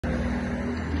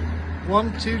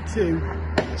122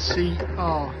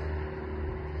 CR.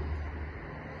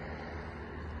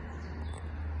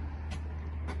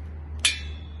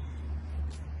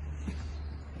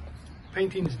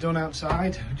 Painting's done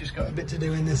outside. We've just got a bit to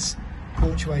do in this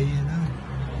porchway here now.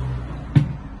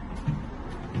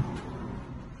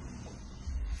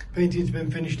 Painting's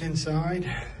been finished inside,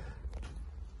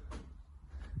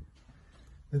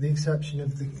 with the exception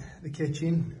of the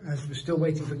kitchen, as we're still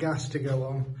waiting for gas to go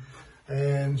on,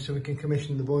 so we can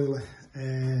commission the boiler.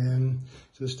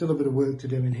 So there's still a bit of work to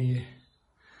do in here.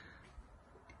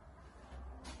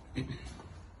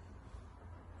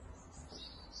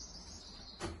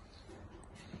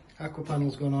 Aqua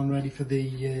panel's gone on, ready for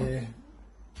the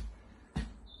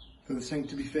sink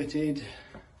to be fitted.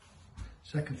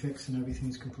 Second fix and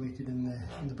everything's completed in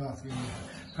the bathroom.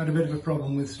 Had a bit of a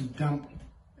problem with some damp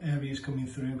areas coming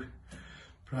through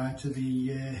prior to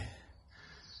the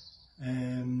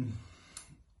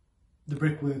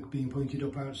brickwork being pointed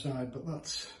up outside, but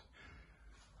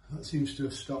that seems to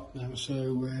have stopped now.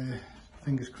 So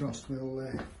fingers crossed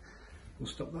we'll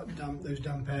stop those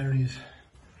damp areas.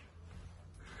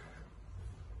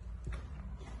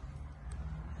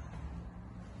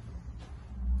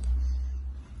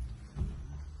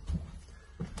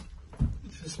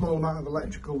 A small amount of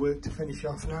electrical work to finish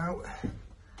off now.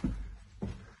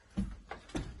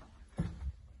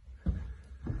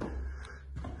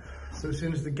 So as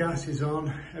soon as the gas is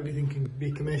on, everything can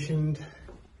be commissioned,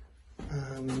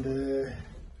 and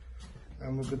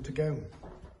we're good to go.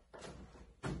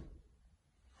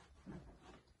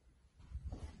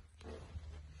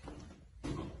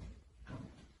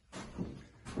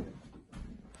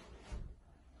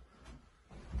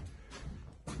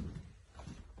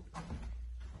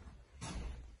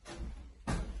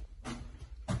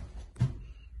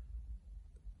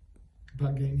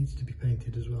 Back gate needs to be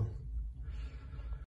painted as well.